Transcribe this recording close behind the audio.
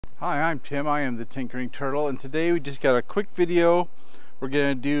Hi, I'm Tim. I am the Tinkering Turtle, and today we just got a quick video. We're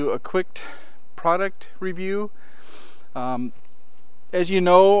going to do a quick product review. As you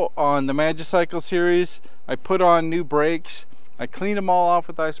know, on the Magicycle series, I put on new brakes. I cleaned them all off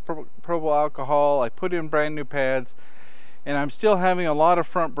with isopropyl alcohol. I put in brand new pads, and I'm still having a lot of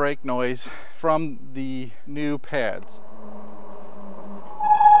front brake noise from the new pads.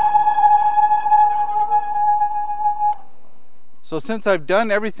 So since I've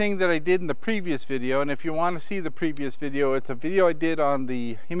done everything that I did in the previous video, and if you want to see the previous video, it's a video I did on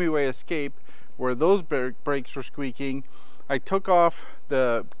the Himiway Escape where those brakes were squeaking. I took off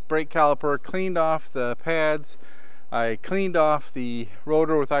the brake caliper, cleaned off the pads, I cleaned off the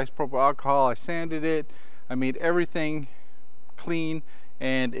rotor with isopropyl alcohol, I sanded it, I made everything clean,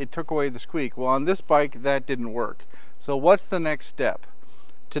 and it took away the squeak. Well, on this bike that didn't work. So what's the next step?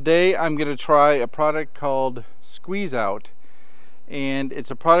 Today I'm going to try a product called Squeal Out. And it's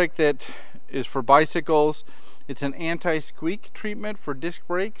a product that is for bicycles. It's an anti-squeak treatment for disc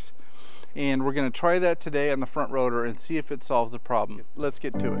brakes, and we're going to try that today on the front rotor and see if it solves the problem. Let's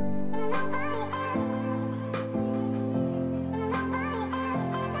get to it.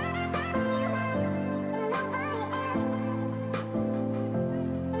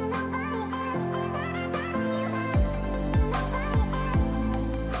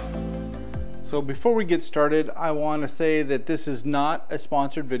 So before we get started, I want to say that this is not a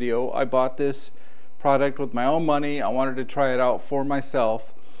sponsored video. I bought this product with my own money. I wanted to try it out for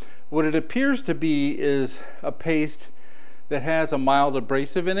myself. What it appears to be is a paste that has a mild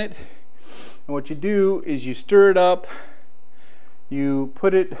abrasive in it. And what you do is you stir it up, you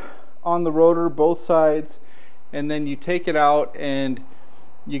put it on the rotor, both sides, and then you take it out and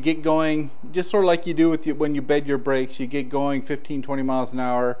you get going, just sort of like you do with when you bed your brakes. You get going 15-20 miles an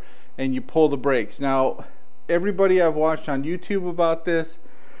hour and you pull the brakes. Now, everybody I've watched on YouTube about this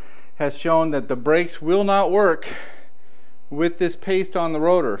has shown that the brakes will not work with this paste on the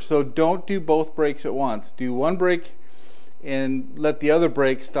rotor. So don't do both brakes at once. Do one brake and let the other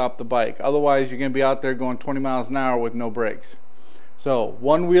brake stop the bike. Otherwise, you're going to be out there going 20 miles an hour with no brakes. So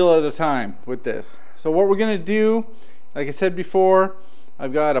one wheel at a time with this. So what we're going to do, like I said before,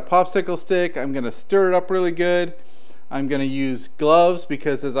 I've got a popsicle stick. I'm going to stir it up really good. I'm going to use gloves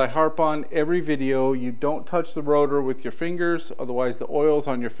because, as I harp on every video, you don't touch the rotor with your fingers, otherwise the oils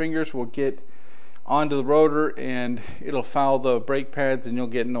on your fingers will get onto the rotor and it'll foul the brake pads and you'll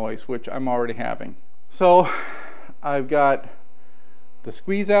get noise, which I'm already having. So I've got the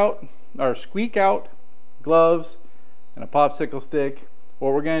squeak out gloves and a popsicle stick.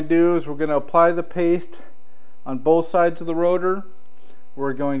 What we're going to do is we're going to apply the paste on both sides of the rotor.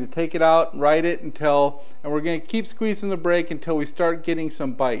 We're going to take it out, ride it and we're going to keep squeezing the brake until we start getting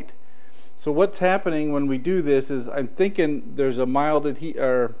some bite. So what's happening when we do this is I'm thinking there's a mild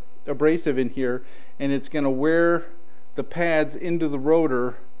abrasive in here, and it's going to wear the pads into the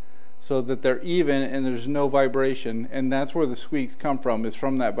rotor so that they're even and there's no vibration, and that's where the squeaks come from, is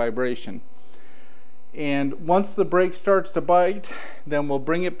from that vibration. And once the brake starts to bite, then we'll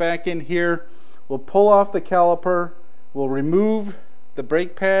bring it back in here, we'll pull off the caliper, we'll remove the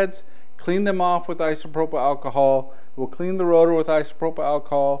brake pads, clean them off with isopropyl alcohol, we'll clean the rotor with isopropyl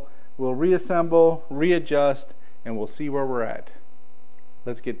alcohol, we'll reassemble, readjust, and we'll see where we're at.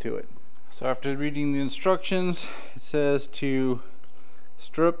 Let's get to it. So after reading the instructions, it says to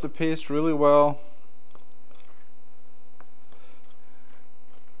stir up the paste really well,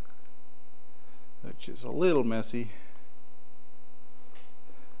 which is a little messy.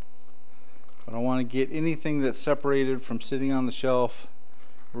 I don't want to get anything that's separated from sitting on the shelf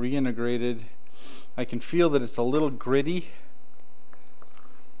reintegrated. I can feel that it's a little gritty.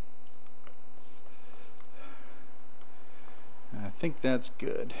 I think that's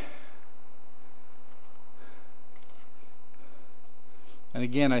good. And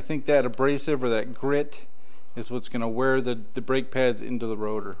again, I think that abrasive or that grit is what's going to wear the brake pads into the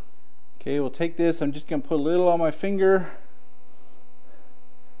rotor. Okay, we'll take this. I'm just going to put a little on my finger.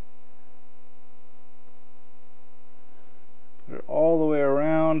 Put it all the way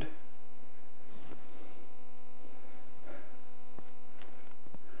around.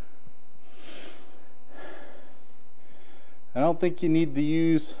 I don't think you need to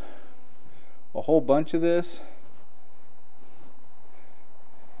use a whole bunch of this.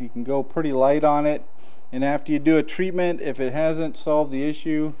 You can go pretty light on it, and after you do a treatment, if it hasn't solved the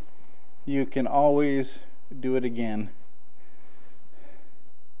issue, you can always do it again.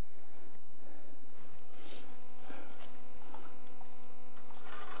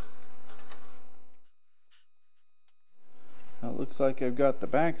 Now it looks like I've got the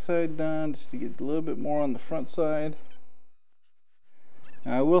back side done, just to get a little bit more on the front side.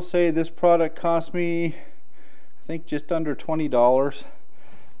 Now, I will say this product cost me, I think, just under $20,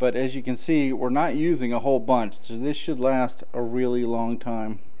 but as you can see, we're not using a whole bunch, so this should last a really long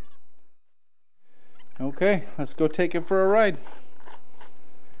time. Okay, let's go take it for a ride.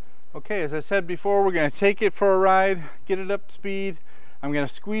 Okay, as I said before, we're going to take it for a ride, get it up to speed. I'm going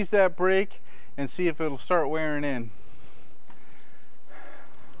to squeeze that brake and see if it'll start wearing in.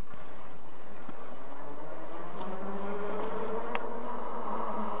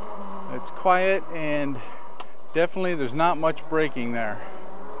 It's quiet and definitely there's not much braking there.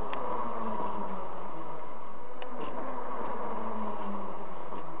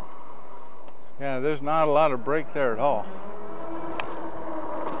 Yeah, there's not a lot of brake there at all.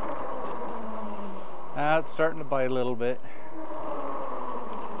 It's starting to bite a little bit.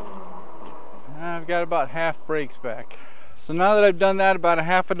 I've got about half brakes back. So now that I've done that about a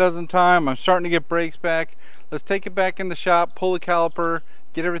half a dozen times, I'm starting to get brakes back. Let's take it back in the shop, pull the caliper,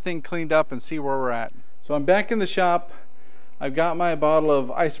 get everything cleaned up and see where we're at. So I'm back in the shop. I've got my bottle of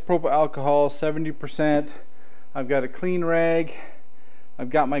isopropyl alcohol, 70%. I've got a clean rag. I've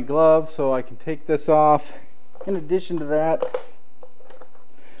got my glove so I can take this off. In addition to that,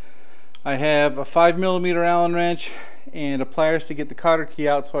 I have a 5mm Allen wrench and a pliers to get the cotter key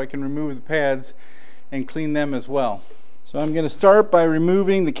out so I can remove the pads and clean them as well. So I'm going to start by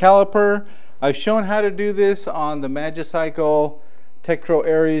removing the caliper. I've shown how to do this on the Magicycle Tektro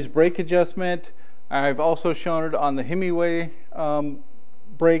Aries brake adjustment. I've also shown it on the Himiway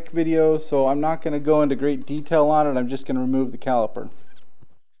brake video, so I'm not going to go into great detail on it. I'm just going to remove the caliper.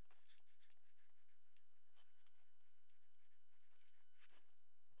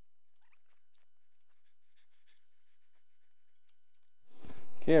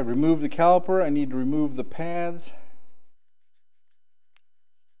 Okay, I've removed the caliper. I need to remove the pads.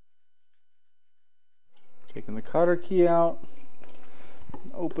 Taking the cotter key out.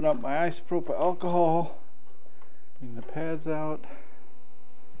 Open up my isopropyl alcohol. Bring the pads out.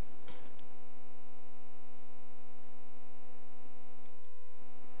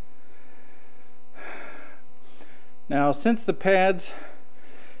 Now, since the pads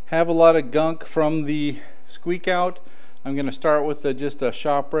have a lot of gunk from the Squeak Out, I'm going to start with just a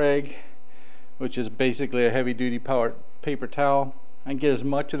shop rag, which is basically a heavy-duty paper towel. I can get as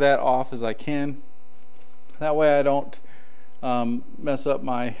much of that off as I can. That way I don't mess up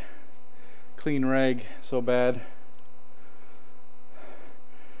my clean rag so bad.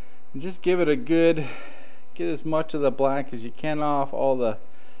 And just give it a good, get as much of the black as you can off, all the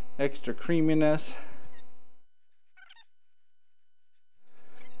extra creaminess.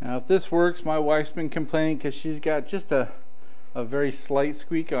 Now if this works, my wife's been complaining because she's got just a very slight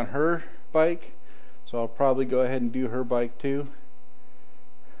squeak on her bike, so I'll probably go ahead and do her bike too.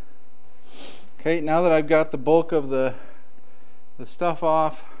 Okay, now that I've got the bulk of the stuff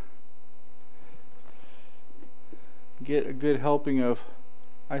off, get a good helping of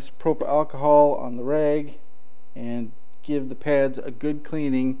isopropyl alcohol on the rag and give the pads a good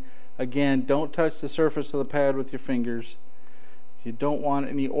cleaning. Again, don't touch the surface of the pad with your fingers. You don't want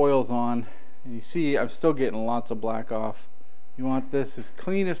any oils on. And you see I'm still getting lots of black off. You want this as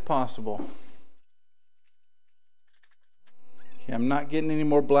clean as possible. Okay, I'm not getting any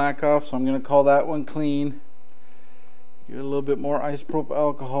more black off, so I'm going to call that one clean. Give it a little bit more isopropyl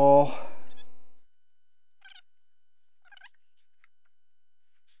alcohol.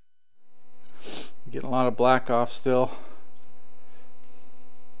 I'm getting a lot of black off still.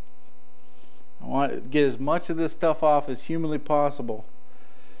 I want to get as much of this stuff off as humanly possible.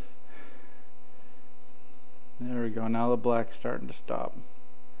 There we go. Now the black's starting to stop.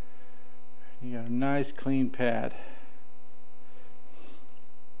 You got a nice clean pad.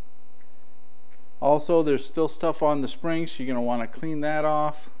 Also, there's still stuff on the spring, so you're going to want to clean that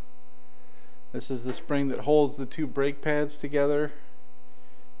off. This is the spring that holds the two brake pads together.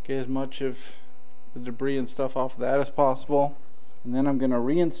 Get as much of the debris and stuff off of that as possible. And then I'm going to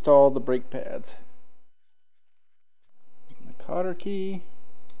reinstall the brake pads. The cotter key,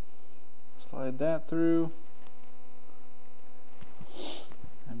 slide that through,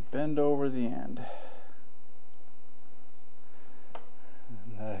 and bend over the end.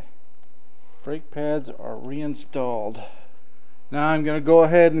 And the brake pads are reinstalled. Now I'm going to go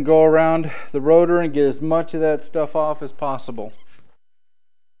ahead and go around the rotor and get as much of that stuff off as possible.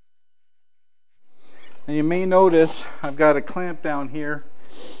 And you may notice I've got a clamp down here.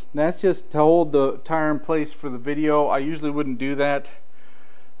 That's just to hold the tire in place for the video. I usually wouldn't do that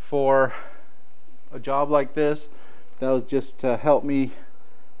for a job like this. That was just to help me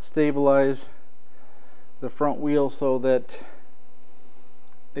stabilize the front wheel so that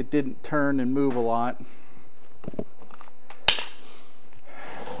it didn't turn and move a lot.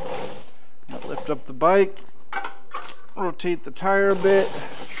 Lift up the bike, rotate the tire a bit.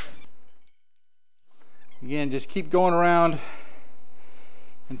 Again, just keep going around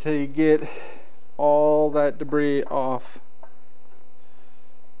until you get all that debris off.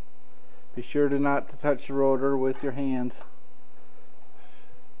 Be sure to not to touch the rotor with your hands.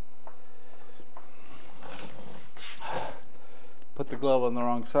 Put the glove on the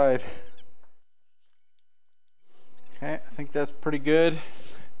wrong side. Okay, I think that's pretty good.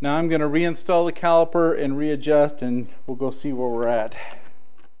 Now I'm going to reinstall the caliper and readjust, and we'll go see where we're at.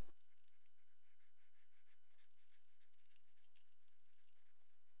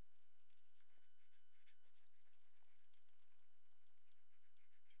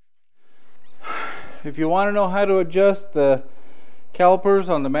 If you want to know how to adjust the calipers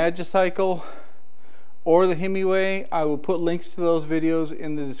on the Magicycle or the Himiway, I will put links to those videos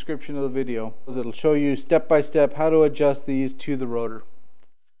in the description of the video. It'll show you step by step how to adjust these to the rotor.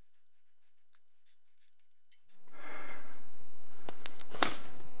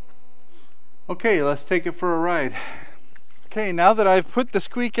 Okay, let's take it for a ride. Okay, now that I've put the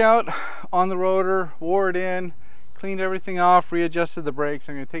squeak out on the rotor, wore it in, cleaned everything off, readjusted the brakes,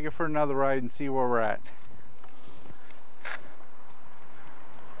 I'm going to take it for another ride and see where we're at.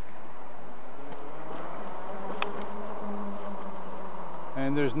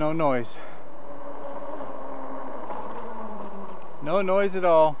 And there's no noise. No noise at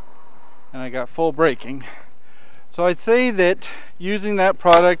all, and I got full braking. So I'd say that using that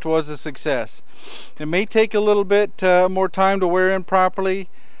product was a success. It may take a little bit more time to wear in properly,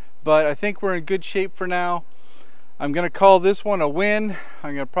 but I think we're in good shape for now. I'm going to call this one a win.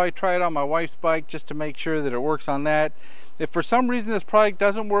 I'm going to probably try it on my wife's bike just to make sure that it works on that. If for some reason this product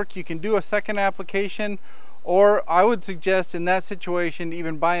doesn't work, you can do a second application, or I would suggest in that situation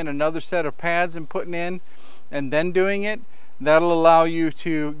even buying another set of pads and putting in and then doing it. That'll allow you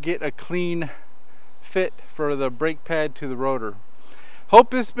to get a clean fit for the brake pad to the rotor.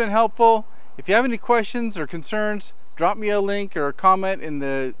 Hope this has been helpful. If you have any questions or concerns, drop me a link or a comment in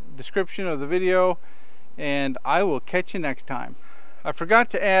the description of the video, and I will catch you next time. I forgot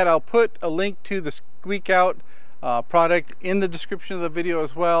to add, I'll put a link to the Squeal Out product in the description of the video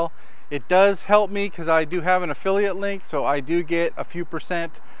as well. It does help me because I do have an affiliate link, so I do get a few %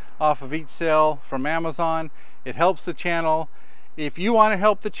 off of each sale from Amazon. It helps the channel. If you want to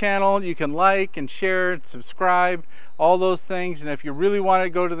help the channel, you can like and share and subscribe, all those things. And if you really want to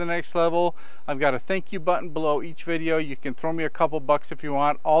go to the next level, I've got a thank you button below each video. You can throw me a couple bucks if you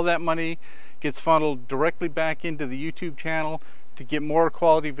want. All that money gets funneled directly back into the YouTube channel to get more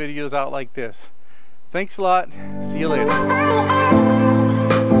quality videos out like this. Thanks a lot. See you later.